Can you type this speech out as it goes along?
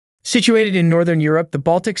Situated in northern Europe, the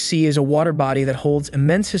Baltic Sea is a water body that holds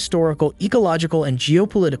immense historical, ecological, and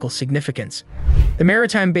geopolitical significance. The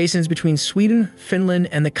maritime basins between Sweden, Finland,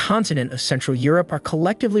 and the continent of Central Europe are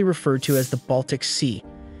collectively referred to as the Baltic Sea.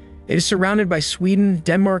 It is surrounded by Sweden,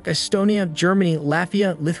 Denmark, Estonia, Germany,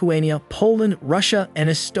 Latvia, Lithuania, Poland, Russia, and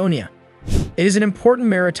Estonia. It is an important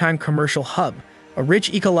maritime commercial hub, a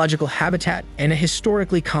rich ecological habitat, and a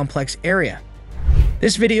historically complex area.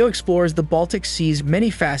 This video explores the Baltic Sea's many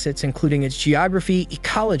facets, including its geography,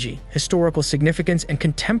 ecology, historical significance, and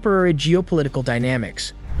contemporary geopolitical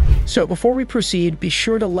dynamics. So before we proceed, be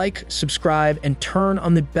sure to like, subscribe, and turn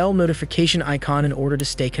on the bell notification icon in order to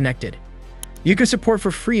stay connected. You can support for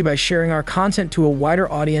free by sharing our content to a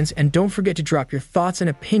wider audience, and don't forget to drop your thoughts and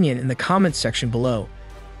opinion in the comments section below.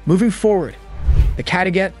 Moving forward, the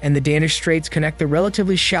Kattegat and the Danish Straits connect the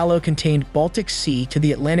relatively shallow contained Baltic Sea to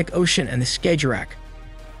the Atlantic Ocean and the Skagerrak,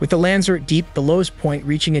 with the Landsort Deep, the lowest point,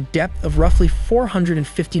 reaching a depth of roughly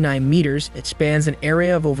 459 meters. It spans an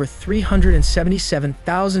area of over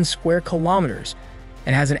 377,000 square kilometers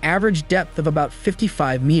and has an average depth of about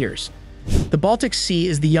 55 meters. The Baltic Sea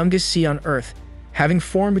is the youngest sea on Earth, having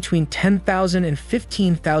formed between 10,000 and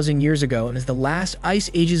 15,000 years ago, and as the last ice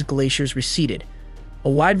age's glaciers receded. A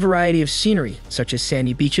wide variety of scenery, such as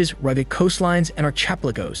sandy beaches, rugged coastlines, and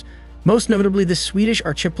archipelagos, most notably the Swedish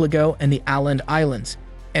Archipelago and the Åland Islands,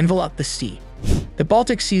 envelop the sea. The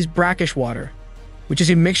Baltic Sea's brackish water, which is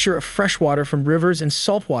a mixture of fresh water from rivers and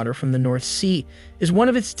saltwater from the North Sea, is one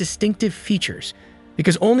of its distinctive features,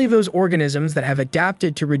 because only those organisms that have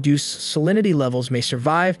adapted to reduced salinity levels may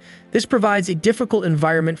survive. This provides a difficult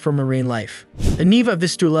environment for marine life. The Neva,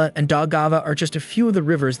 Vistula, and Daugava are just a few of the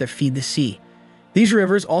rivers that feed the sea. These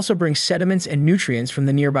rivers also bring sediments and nutrients from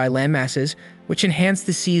the nearby landmasses, which enhance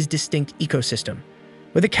the sea's distinct ecosystem.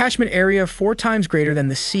 With a catchment area 4 times greater than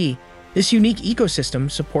the sea, this unique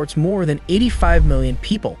ecosystem supports more than 85 million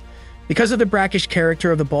people. Because of the brackish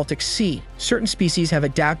character of the Baltic Sea, certain species have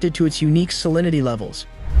adapted to its unique salinity levels.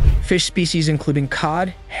 Fish species including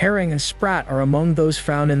cod, herring, and sprat are among those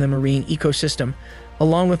found in the marine ecosystem,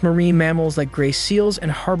 along with marine mammals like gray seals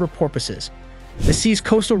and harbor porpoises. The sea's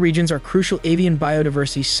coastal regions are crucial avian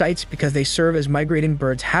biodiversity sites because they serve as migrating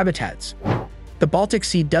birds' habitats. The Baltic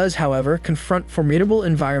Sea does, however, confront formidable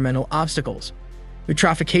environmental obstacles.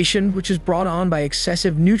 Eutrophication, which is brought on by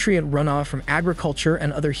excessive nutrient runoff from agriculture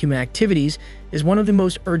and other human activities, is one of the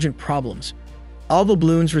most urgent problems. Algal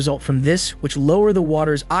blooms result from this, which lower the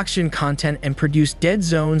water's oxygen content and produce dead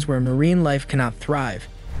zones where marine life cannot thrive.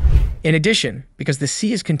 In addition, because the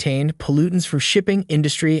sea is contained, pollutants from shipping,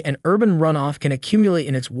 industry, and urban runoff can accumulate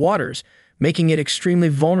in its waters, making it extremely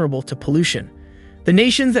vulnerable to pollution. The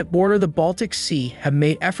nations that border the Baltic Sea have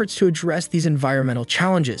made efforts to address these environmental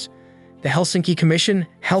challenges. The Helsinki Commission,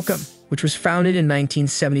 HELCOM, which was founded in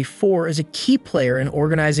 1974, is a key player in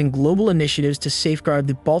organizing global initiatives to safeguard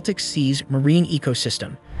the Baltic Sea's marine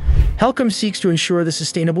ecosystem. HELCOM seeks to ensure the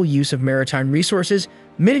sustainable use of maritime resources,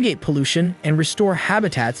 mitigate pollution, and restore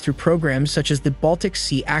habitats through programs such as the Baltic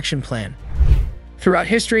Sea Action Plan. Throughout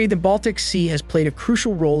history, the Baltic Sea has played a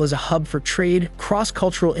crucial role as a hub for trade,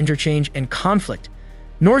 cross-cultural interchange, and conflict.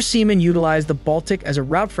 Norse seamen utilized the Baltic as a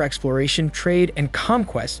route for exploration, trade, and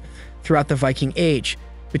conquest throughout the Viking Age,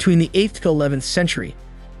 between the 8th to 11th century,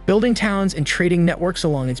 building towns and trading networks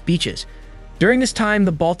along its beaches. During this time,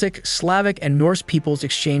 the Baltic, Slavic, and Norse peoples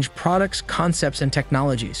exchanged products, concepts, and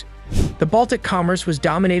technologies. The Baltic commerce was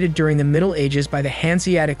dominated during the Middle Ages by the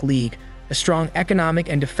Hanseatic League, a strong economic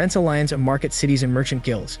and defense alliance of market cities and merchant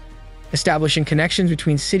guilds. Establishing connections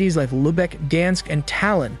between cities like Lübeck, Gdansk, and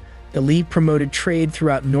Tallinn, the League promoted trade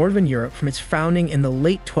throughout northern Europe from its founding in the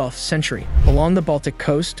late 12th century. Along the Baltic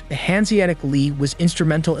coast, the Hanseatic League was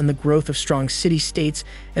instrumental in the growth of strong city-states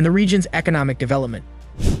and the region's economic development.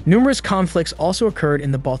 Numerous conflicts also occurred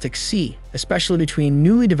in the Baltic Sea, especially between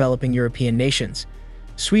newly developing European nations.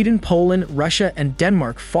 Sweden, Poland, Russia, and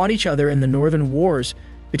Denmark fought each other in the Northern Wars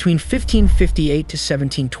between 1558 to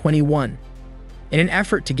 1721, in an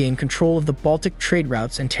effort to gain control of the Baltic trade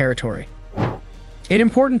routes and territory. An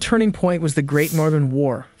important turning point was the Great Northern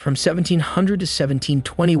War from 1700 to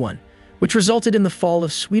 1721, which resulted in the fall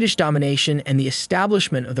of Swedish domination and the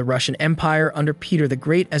establishment of the Russian Empire under Peter the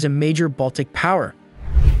Great as a major Baltic power.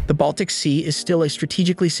 The Baltic Sea is still a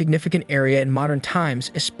strategically significant area in modern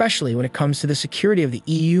times, especially when it comes to the security of the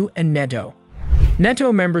EU and NATO.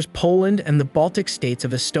 NATO members Poland and the Baltic states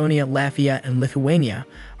of Estonia, Latvia, and Lithuania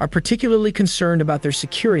are particularly concerned about their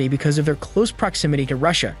security because of their close proximity to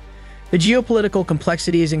Russia. The geopolitical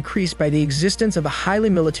complexity is increased by the existence of a highly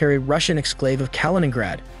military Russian exclave of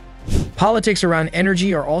Kaliningrad. Politics around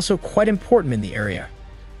energy are also quite important in the area.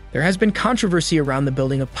 There has been controversy around the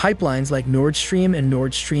building of pipelines like Nord Stream and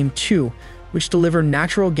Nord Stream 2, which deliver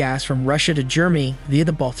natural gas from Russia to Germany via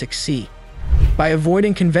the Baltic Sea. By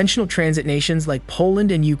avoiding conventional transit nations like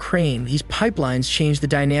Poland and Ukraine, these pipelines change the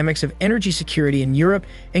dynamics of energy security in Europe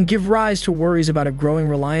and give rise to worries about a growing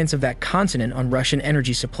reliance of that continent on Russian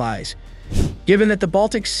energy supplies. Given that the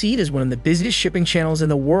Baltic Sea is one of the busiest shipping channels in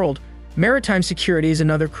the world, maritime security is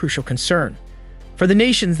another crucial concern. For the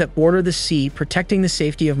nations that border the sea, protecting the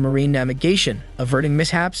safety of marine navigation, averting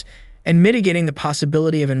mishaps, and mitigating the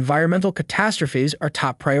possibility of environmental catastrophes are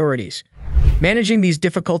top priorities. Managing these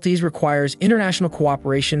difficulties requires international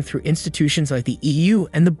cooperation through institutions like the EU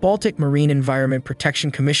and the Baltic Marine Environment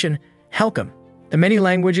Protection Commission, HELCOM. The many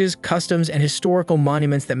languages, customs, and historical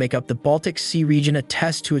monuments that make up the Baltic Sea region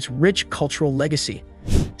attest to its rich cultural legacy.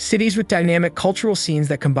 Cities with dynamic cultural scenes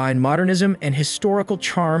that combine modernism and historical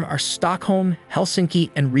charm are Stockholm, Helsinki,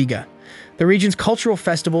 and Riga. The region's cultural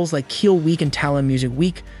festivals like Kiel Week and Tallinn Music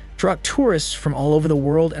Week draw tourists from all over the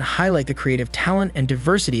world and highlight the creative talent and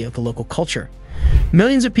diversity of the local culture.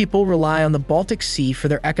 Millions of people rely on the Baltic Sea for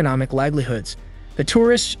their economic livelihoods. The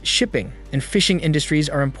tourist, shipping, and fishing industries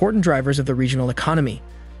are important drivers of the regional economy.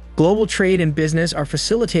 Global trade and business are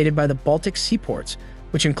facilitated by the Baltic seaports,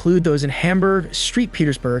 which include those in Hamburg, St.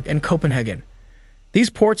 Petersburg, and Copenhagen. These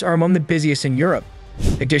ports are among the busiest in Europe.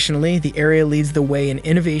 Additionally, the area leads the way in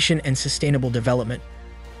innovation and sustainable development.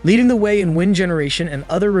 Leading the way in wind generation and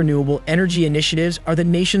other renewable energy initiatives are the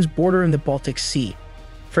nations bordering the Baltic Sea.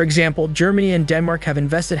 For example, Germany and Denmark have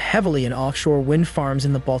invested heavily in offshore wind farms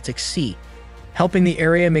in the Baltic Sea, helping the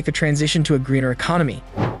area make the transition to a greener economy.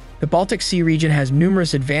 The Baltic Sea region has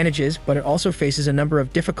numerous advantages, but it also faces a number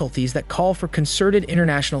of difficulties that call for concerted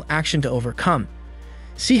international action to overcome.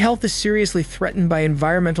 Sea health is seriously threatened by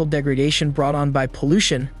environmental degradation brought on by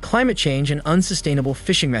pollution, climate change, and unsustainable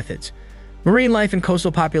fishing methods. Marine life and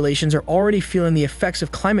coastal populations are already feeling the effects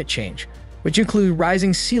of climate change, which include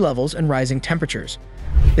rising sea levels and rising temperatures.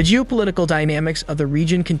 The geopolitical dynamics of the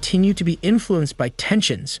region continue to be influenced by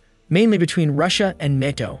tensions, mainly between Russia and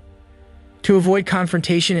NATO. To avoid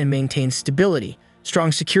confrontation and maintain stability,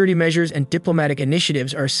 strong security measures and diplomatic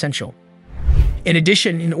initiatives are essential. In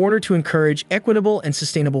addition, in order to encourage equitable and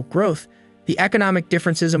sustainable growth, the economic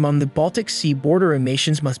differences among the Baltic Sea bordering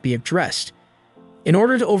nations must be addressed. In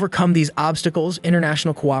order to overcome these obstacles,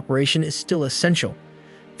 international cooperation is still essential.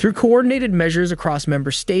 Through coordinated measures across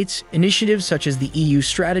member states, initiatives such as the EU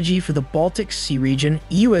Strategy for the Baltic Sea Region,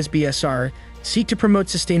 EUSBSR, seek to promote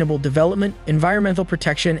sustainable development, environmental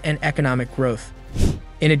protection, and economic growth.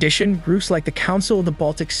 In addition, groups like the Council of the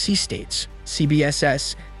Baltic Sea States,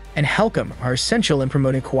 CBSS, and HELCOM are essential in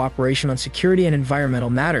promoting cooperation on security and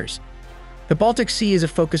environmental matters. The Baltic Sea is a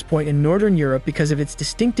focus point in Northern Europe because of its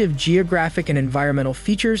distinctive geographic and environmental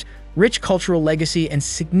features, rich cultural legacy, and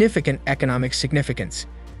significant economic significance.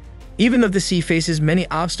 Even though the sea faces many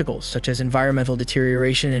obstacles, such as environmental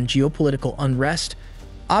deterioration and geopolitical unrest,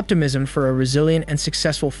 optimism for a resilient and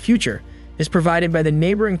successful future is provided by the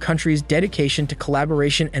neighboring countries' dedication to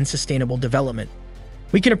collaboration and sustainable development.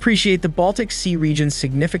 We can appreciate the Baltic Sea region's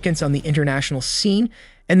significance on the international scene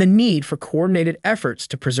and the need for coordinated efforts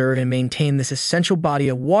to preserve and maintain this essential body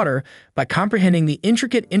of water by comprehending the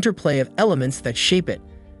intricate interplay of elements that shape it.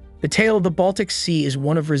 The tale of the Baltic Sea is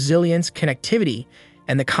one of resilience, connectivity,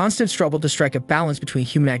 and the constant struggle to strike a balance between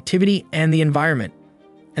human activity and the environment.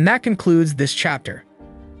 And that concludes this chapter.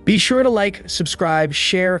 Be sure to like, subscribe,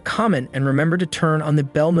 share, comment, and remember to turn on the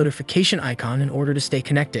bell notification icon in order to stay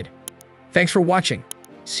connected. Thanks for watching.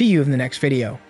 See you in the next video.